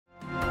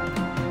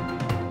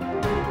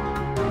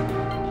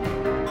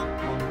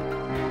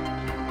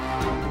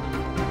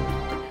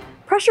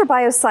Pressure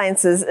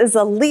BioSciences is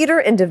a leader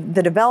in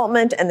the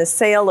development and the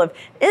sale of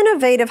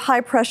innovative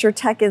high-pressure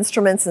tech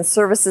instruments and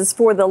services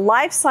for the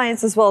life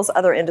science as well as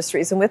other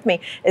industries. And with me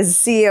is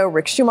CEO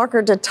Rick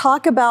Schumacher to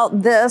talk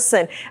about this.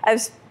 And I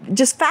was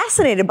just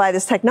fascinated by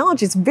this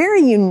technology. It's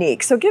very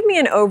unique. So give me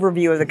an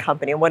overview of the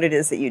company and what it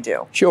is that you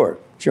do. Sure.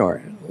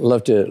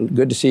 Love to.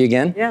 Good to see you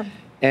again. Yeah.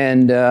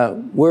 And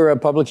we're a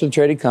publicly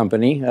traded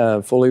company,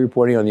 fully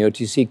reporting on the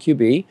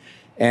OTCQB.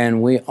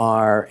 And we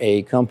are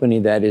a company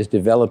that is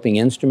developing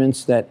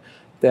instruments that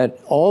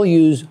all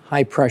use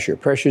high pressure.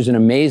 Pressure is an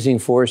amazing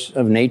force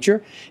of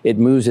nature. It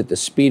moves at the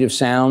speed of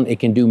sound. It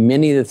can do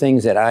many of the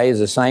things that I, as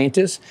a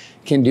scientist,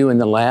 can do in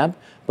the lab,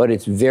 but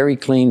it's very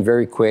clean,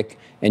 very quick,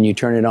 and you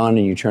turn it on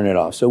and you turn it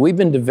off. So we've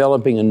been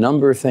developing a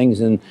number of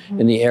things in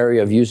the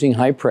area of using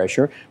high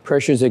pressure,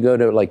 pressures that go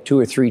to like 2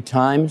 or 3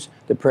 times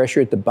the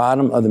pressure at the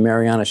bottom of the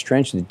Marianas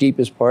Trench, the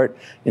deepest part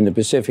in the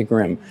Pacific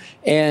Rim.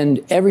 And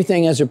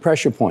everything has a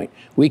pressure point.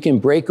 We can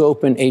break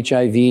open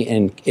HIV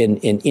and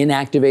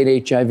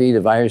inactivate HIV,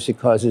 the virus that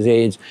causes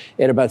AIDS,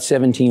 at about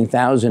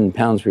 17,000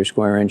 pounds per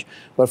square inch.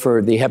 But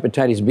for the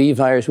hepatitis B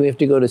virus, we have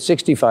to go to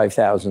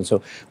 65,000.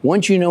 So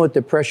once you know what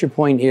the pressure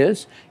point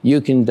is,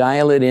 you can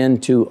dial it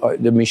into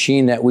the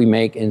machine that we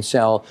make and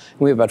sell.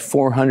 We have about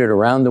 400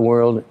 around the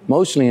world,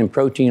 mostly in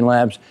protein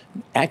labs.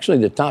 Actually,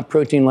 the top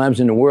protein labs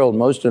in the world,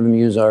 most of them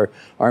use our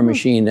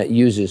machine that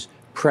uses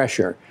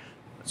pressure.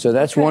 So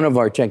that's one of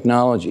our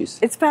technologies.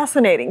 It's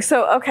fascinating.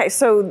 So,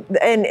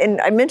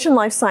 and I mentioned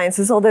life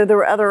sciences, although there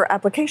are other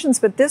applications,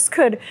 but this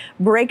could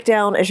break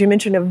down, as you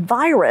mentioned, a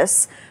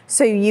virus.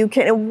 So you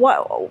can,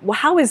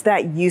 how is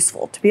that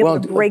useful to be able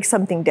to break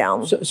something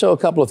down? So a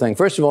couple of things.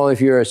 First of all,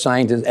 if you're a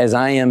scientist, as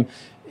I am,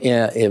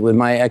 with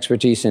my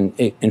expertise in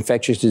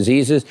infectious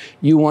diseases,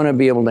 you want to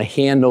be able to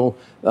handle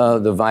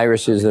the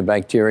viruses, the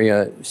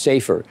bacteria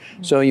safer.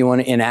 So you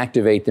want to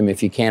inactivate them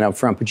if you can up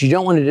front, but you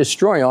don't want to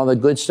destroy all the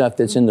good stuff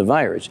that's in the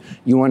virus.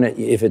 You want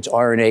to, if it's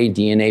RNA,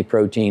 DNA,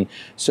 protein.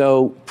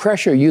 So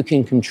pressure, you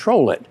can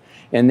control it.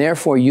 And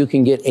therefore, you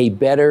can get a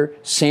better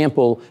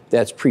sample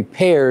that's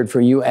prepared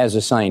for you as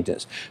a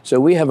scientist. So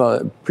we have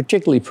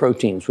particularly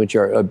proteins, which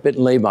are a bit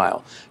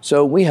labile.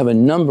 So we have a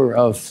number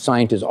of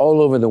scientists all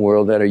over the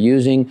world that are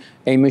using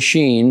a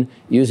machine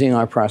using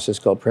our process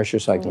called pressure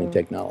cycling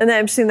technology. And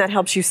I'm assuming that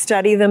helps you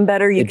study them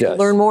better. You can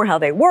learn more how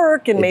they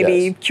work and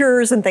maybe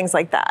cures and things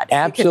like that.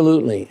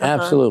 Absolutely,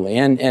 absolutely.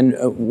 And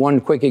one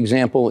quick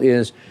example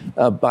is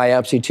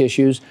biopsy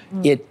tissues.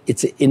 It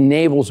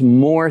enables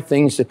more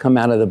things to come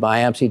out of the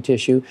biopsy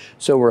tissue.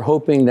 So we're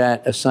hoping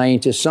that a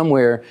scientist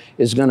somewhere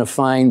is going to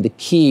find the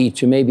key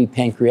to maybe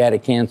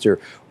pancreatic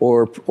cancer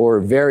or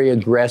very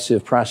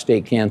aggressive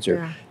prostate cancer.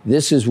 Yeah.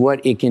 This is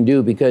what it can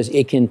do because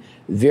it can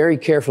very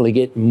carefully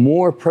get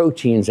more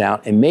proteins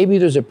out. And maybe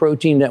there's a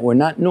protein that we're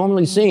not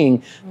normally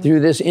seeing through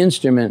this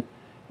instrument.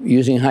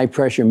 Using high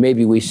pressure,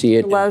 maybe we see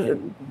it.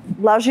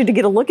 Allows you to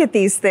get a look at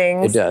these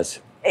things. It does.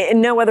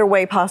 In no other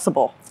way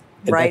possible.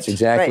 Right? That's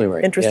exactly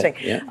right. Interesting.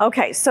 Yeah.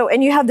 Okay, so,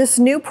 and you have this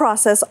new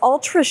process,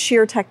 Ultra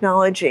Shear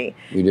Technology.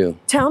 We do.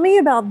 Tell me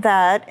about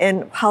that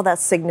and how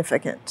that's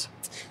significant.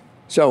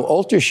 So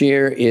ultra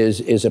shear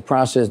is a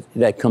process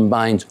that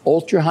combines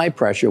ultra high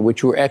pressure,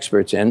 which we're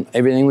experts in.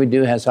 Everything we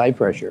do has high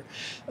pressure,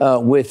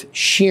 with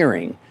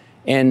shearing.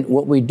 And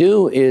what we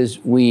do is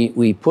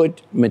we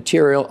put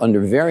material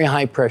under very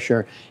high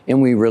pressure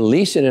and we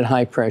release it at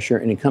high pressure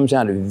and it comes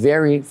out at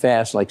very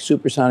fast, like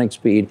supersonic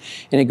speed,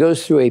 and it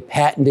goes through a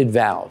patented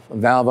valve, a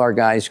valve our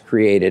guys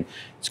created.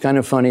 It's kind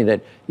of funny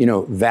that, you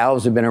know,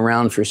 valves have been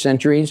around for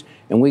centuries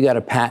and we got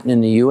a patent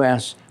in the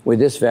US with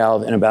this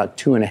valve in about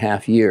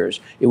 2.5 years.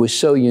 It was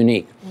so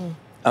unique.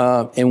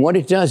 And what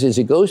it does is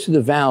it goes to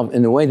the valve,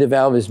 and the way the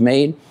valve is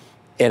made,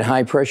 at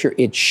high pressure,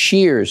 it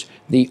shears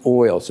the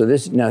oil. So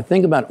now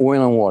think about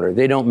oil and water.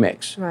 They don't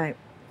mix. Right.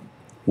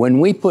 When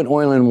we put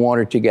oil and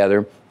water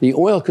together, the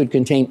oil could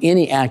contain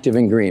any active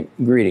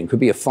ingredient. Could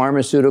be a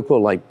pharmaceutical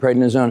like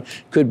prednisone,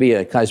 could be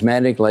a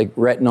cosmetic like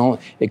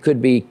retinol, it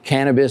could be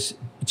cannabis,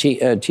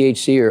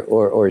 THC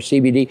or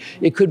CBD.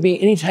 It could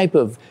be any type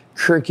of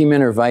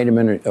curcumin or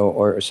vitamin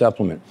or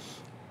supplement.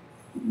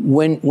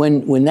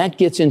 When that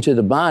gets into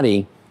the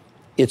body,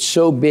 it's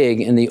so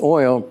big in the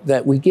oil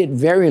that we get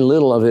very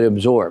little of it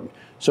absorbed.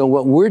 So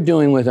what we're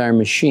doing with our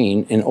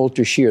machine in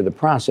ultra shear, the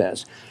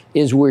process,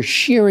 is we're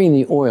shearing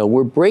the oil.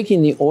 We're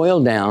breaking the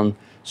oil down.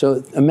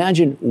 So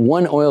imagine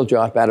one oil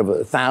drop out of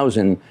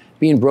 1,000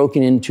 being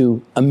broken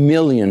into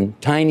 1,000,000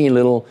 tiny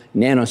little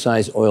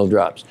nano-sized oil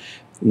drops.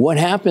 What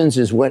happens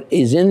is what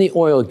is in the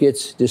oil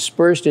gets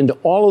dispersed into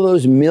all of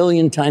those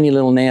 1,000,000 tiny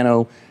little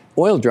nano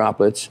oil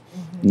droplets.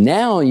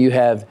 Now you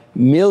have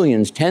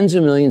millions, tens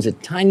of millions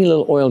of tiny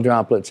little oil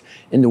droplets.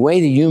 And the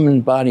way the human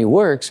body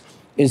works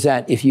is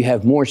that if you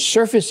have more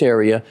surface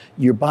area,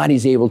 your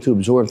body's able to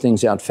absorb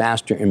things out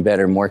faster and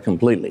better, more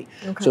completely.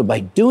 Okay. So by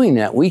doing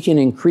that, we can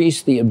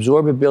increase the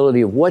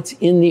absorbability of what's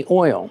in the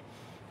oil.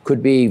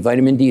 Could be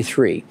vitamin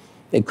D3,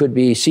 it could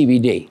be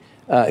CBD,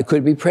 it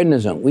could be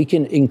prednisone. We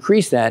can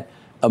increase that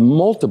a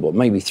multiple,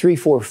 maybe 3,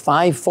 4,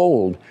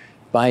 5-fold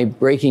by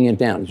breaking it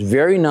down. It's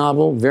very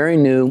novel, very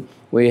new,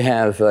 We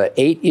have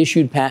 8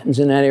 issued patents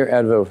in that area,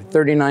 out of over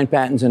 39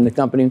 patents in the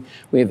company.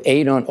 We have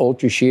 8 on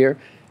Ultra Shear.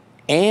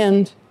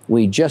 And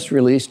we just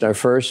released our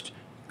first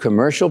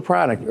commercial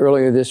product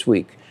earlier this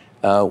week.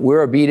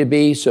 We're a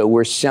B2B, so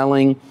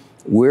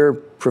we're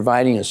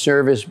providing a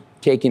service,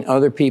 taking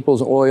other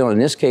people's oil. In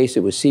this case,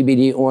 it was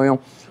CBD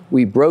oil.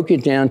 We broke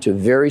it down to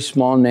very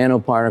small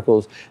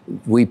nanoparticles.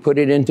 We put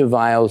it into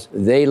vials.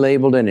 They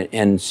labeled it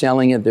and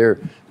selling it. They're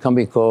a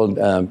company called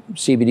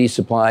CBD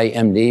Supply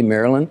MD,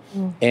 Maryland.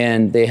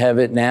 And they have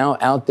it now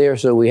out there.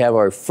 So we have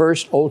our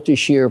first Ultra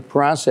Shear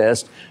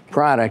processed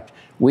product.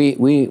 We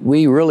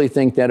really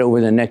think that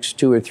over the next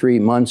 2 or 3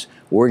 months,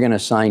 we're going to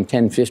sign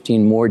 10,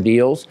 15 more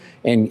deals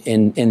in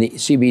the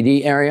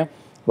CBD area.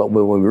 But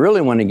what we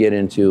really want to get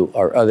into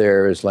are other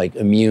areas like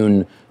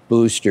immune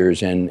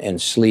boosters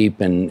and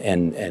sleep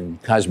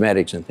and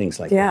cosmetics and things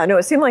like that. Yeah, no,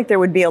 it seemed like there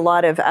would be a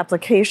lot of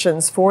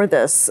applications for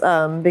this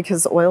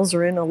because oils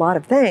are in a lot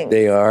of things.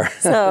 They are.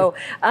 So,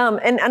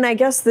 and I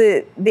guess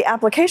the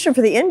application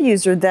for the end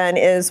user then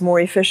is more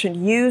efficient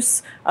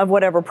use of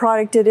whatever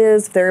product it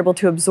is. If they're able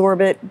to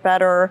absorb it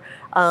better,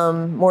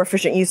 more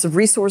efficient use of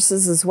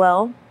resources as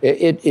well. You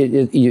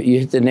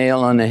hit the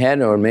nail on the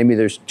head, or maybe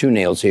there's 2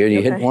 nails here.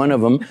 You hit one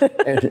of them,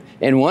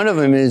 and one of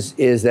them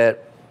is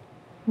that,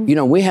 you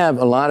know, we have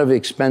a lot of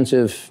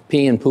expensive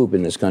pee and poop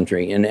in this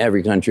country, in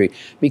every country,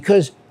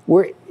 because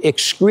we're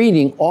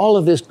excreting all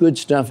of this good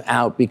stuff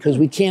out because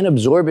we can't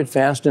absorb it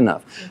fast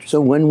enough.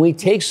 So when we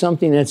take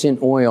something that's in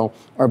oil,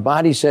 our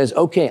body says,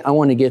 okay, I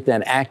want to get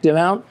that active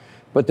out,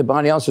 but the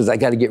body also says, I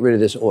got to get rid of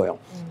this oil.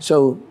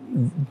 So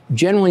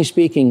generally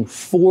speaking,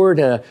 4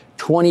 to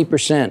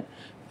 20%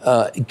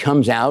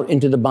 comes out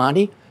into the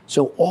body.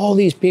 So all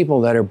these people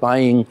that are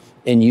buying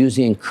and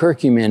using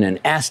curcumin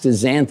and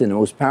astaxanthin, the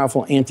most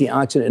powerful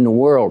antioxidant in the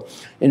world,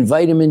 and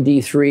vitamin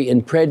D3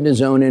 and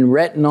prednisone and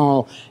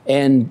retinol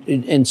and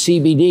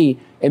CBD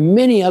and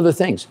many other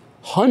things,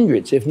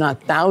 hundreds, if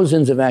not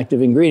thousands of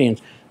active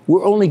ingredients,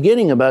 we're only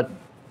getting about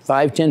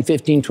 5, 10,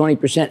 15,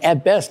 20%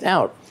 at best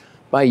out.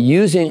 By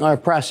using our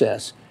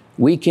process,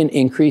 we can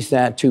increase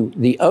that to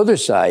the other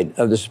side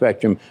of the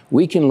spectrum.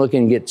 We can look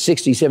and get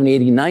 60, 70,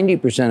 80,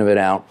 90% of it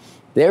out.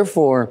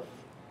 Therefore,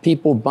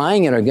 people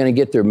buying it are going to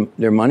get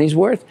their money's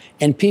worth,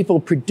 and people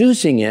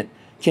producing it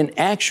can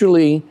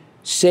actually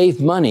save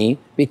money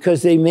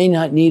because they may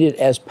not need it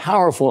as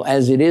powerful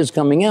as it is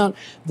coming out.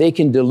 They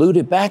can dilute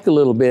it back a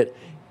little bit,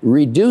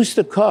 reduce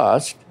the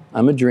cost.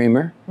 I'm a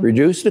dreamer.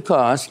 Reduce the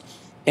cost,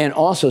 and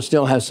also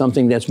still have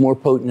something that's more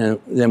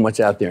potent than what's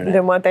out there now.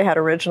 Than what they had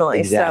originally.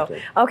 Exactly.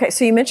 So, okay,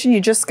 so you mentioned you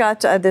just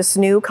got this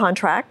new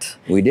contract.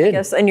 We did.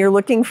 Yes, and you're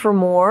looking for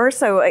more.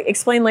 So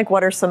explain, like,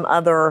 what are some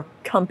other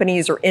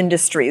companies or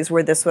industries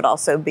where this would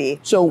also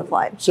be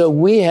applied? So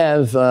we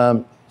have,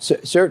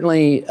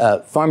 certainly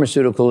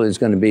pharmaceutical is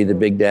going to be the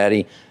big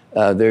daddy.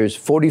 There's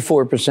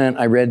 44%,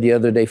 I read the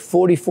other day,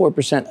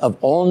 44% of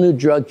all new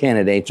drug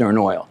candidates are in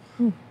oil.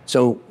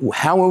 So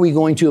how are we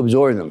going to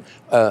absorb them?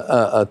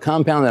 A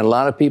compound that a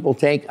lot of people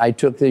take, I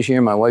took this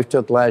year, my wife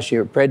took last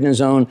year,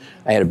 prednisone.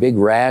 I had a big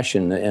rash,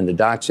 and the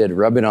doc said,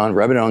 rub it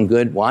on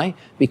good. Why?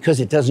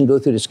 Because it doesn't go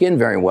through the skin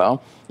very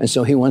well. And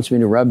so he wants me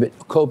to rub it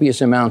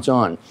copious amounts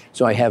on.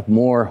 So I have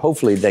more,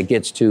 hopefully, that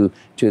gets to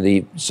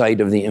the site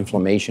of the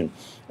inflammation.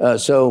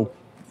 So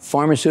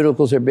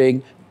pharmaceuticals are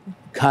big.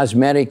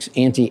 Cosmetics,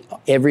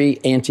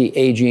 every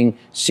anti-aging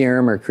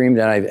serum or cream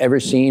that I've ever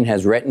seen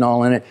has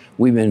retinol in it.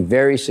 We've been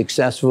very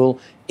successful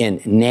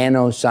in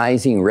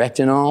nano-sizing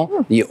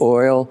retinol, the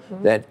oil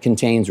that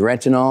contains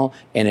retinol,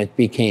 and it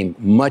became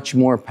much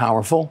more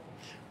powerful.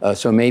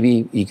 So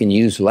maybe you can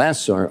use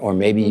less, or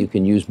maybe you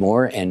can use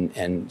more and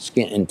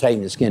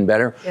tighten the skin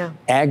better. Yeah.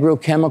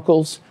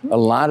 Agrochemicals, a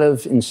lot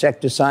of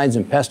insecticides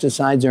and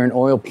pesticides are in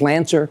oil.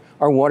 Plants are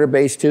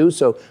water-based too,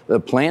 so the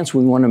plants,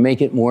 we want to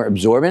make it more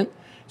absorbent,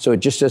 so it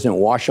just doesn't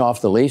wash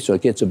off the leaf, so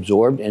it gets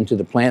absorbed into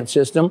the plant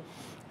system.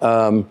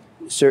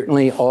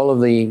 Certainly, all of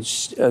the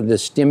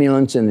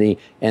stimulants and the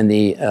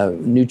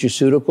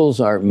nutraceuticals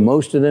are,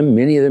 most of them,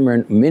 many of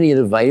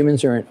the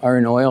vitamins are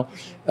in oil.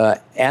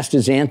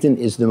 Astaxanthin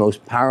is the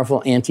most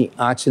powerful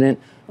antioxidant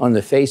on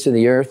the face of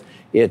the earth.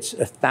 It's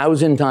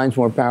 1,000 times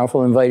more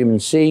powerful than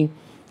vitamin C,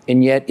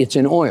 and yet it's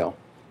in oil.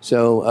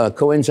 So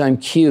coenzyme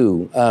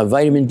Q,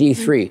 vitamin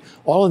D3,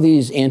 all of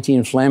these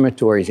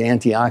anti-inflammatories,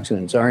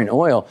 antioxidants are in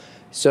oil.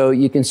 So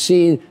you can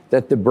see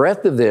that the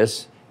breadth of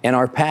this and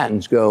our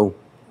patents go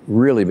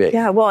really big.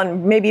 Yeah, well,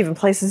 and maybe even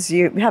places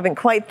you haven't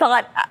quite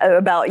thought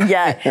about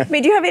yet. I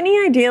mean, do you have any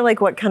idea,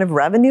 like, what kind of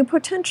revenue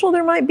potential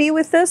there might be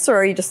with this, or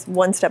are you just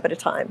one step at a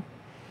time?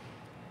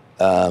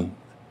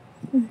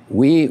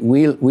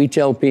 We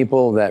tell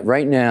people that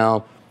right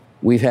now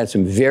we've had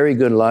some very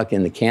good luck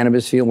in the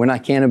cannabis field. We're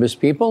not cannabis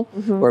people.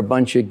 We're a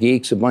bunch of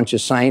geeks, a bunch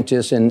of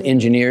scientists and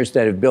engineers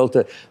that have built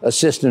a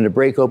system to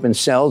break open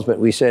cells, but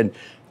we said,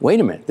 wait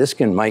a minute, this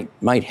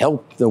might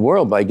help the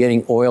world by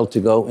getting oil to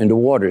go into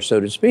water, so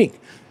to speak.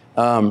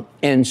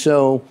 And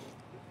so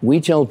we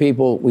tell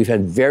people we've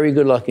had very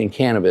good luck in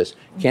cannabis.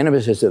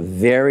 Cannabis is a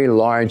very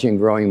large and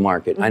growing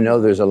market. I know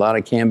there's a lot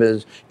of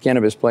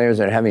cannabis players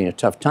that are having a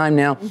tough time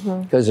now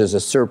because there's a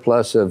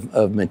surplus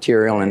of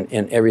material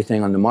and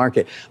everything on the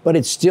market. But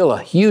it's still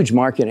a huge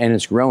market and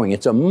it's growing.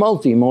 It's a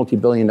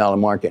multi-billion-dollar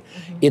market.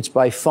 It's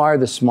by far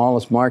the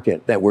smallest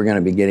market that we're going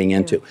to be getting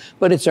into.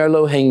 But it's our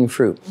low-hanging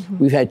fruit.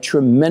 We've had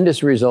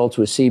tremendous results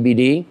with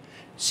CBD.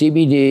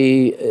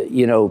 CBD,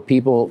 you know,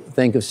 people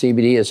think of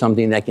CBD as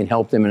something that can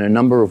help them in a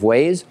number of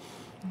ways.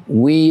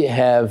 We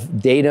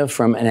have data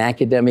from an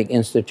academic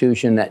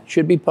institution that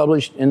should be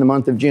published in the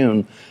month of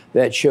June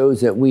that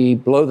shows that we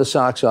blow the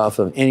socks off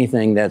of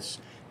anything that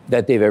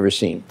they've ever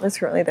seen. That's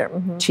currently there.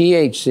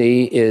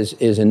 THC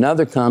is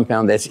another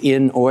compound that's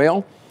in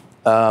oil.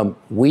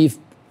 We've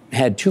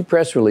had 2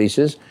 press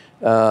releases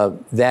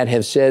that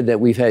have said that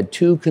we've had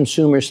 2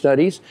 consumer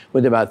studies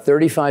with about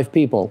 35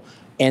 people.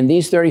 And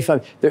these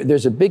 35,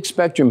 there's a big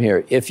spectrum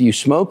here. If you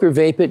smoke or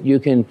vape it, you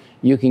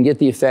can get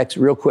the effects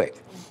real quick.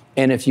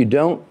 And if you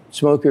don't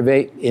smoke or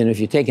vape, and if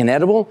you take an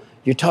edible,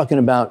 you're talking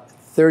about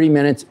 30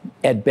 minutes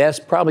at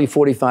best, probably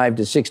 45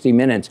 to 60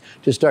 minutes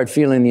to start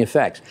feeling the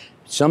effects.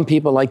 Some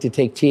people like to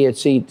take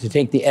THC to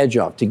take the edge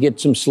off, to get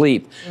some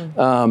sleep,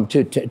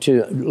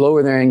 to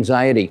lower their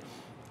anxiety.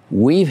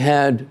 We've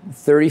had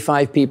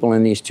 35 people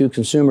in these 2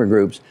 consumer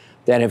groups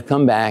that have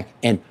come back,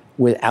 and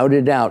without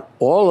a doubt,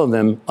 all of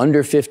them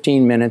under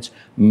 15 minutes,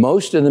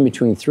 most of them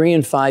between 3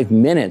 and 5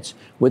 minutes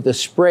with a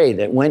spray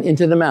that went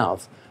into the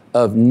mouth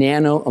of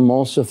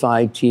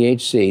nano-emulsified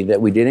THC that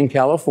we did in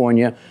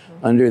California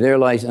under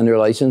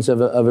license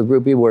of a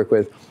group we work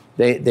with.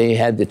 They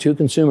had the 2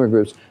 consumer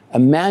groups.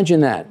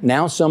 Imagine that.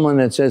 Now someone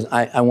that says,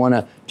 I want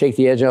to take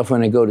the edge off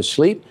when I go to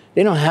sleep,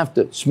 they don't have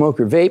to smoke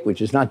or vape,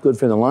 which is not good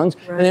for the lungs,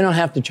 and they don't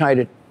have to try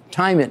to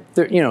time it,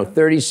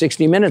 30,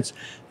 60 minutes.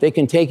 They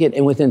can take it,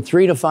 and within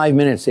 3 to 5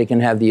 minutes, they can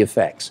have the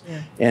effects.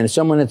 And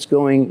someone that's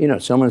going,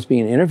 someone's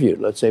being interviewed,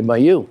 let's say by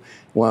you,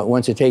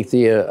 wants to take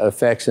the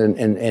effects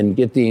and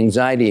get the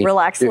anxiety.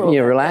 Relax a little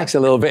bit. Relax a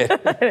little bit.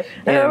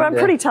 I'm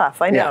pretty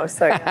tough, I know.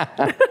 So.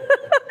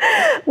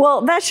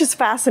 Well, that's just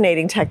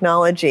fascinating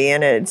technology,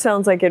 and it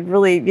sounds like it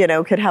really,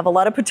 could have a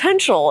lot of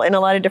potential in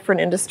a lot of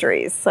different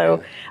industries.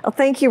 So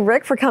thank you,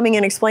 Rick, for coming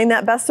and explaining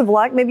that. Best of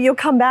luck. Maybe you'll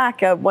come back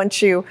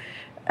once you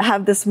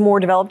have this more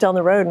developed down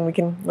the road, and we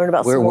can learn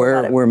about some more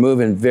about it. We're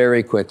moving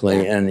very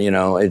quickly, and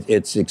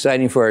it's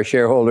exciting for our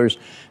shareholders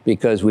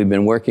because we've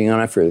been working on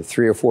it for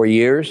 3 or 4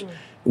 years.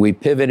 We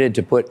pivoted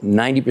to put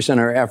 90% of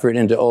our effort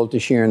into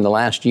UltraShear in the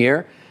last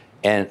year,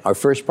 and our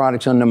first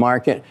product's on the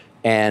market.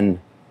 And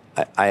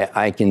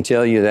I can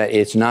tell you that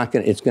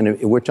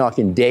we're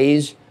talking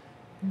days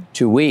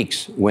to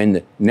weeks when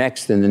the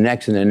next and the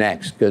next and the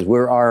next, because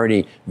we're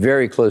already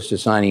very close to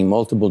signing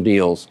multiple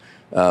deals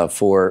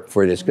for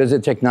this, because the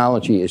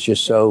technology is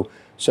just so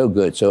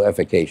good, so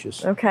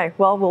efficacious. Okay,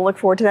 well, we'll look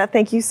forward to that.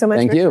 Thank you so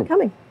much for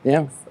coming.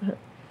 Yeah.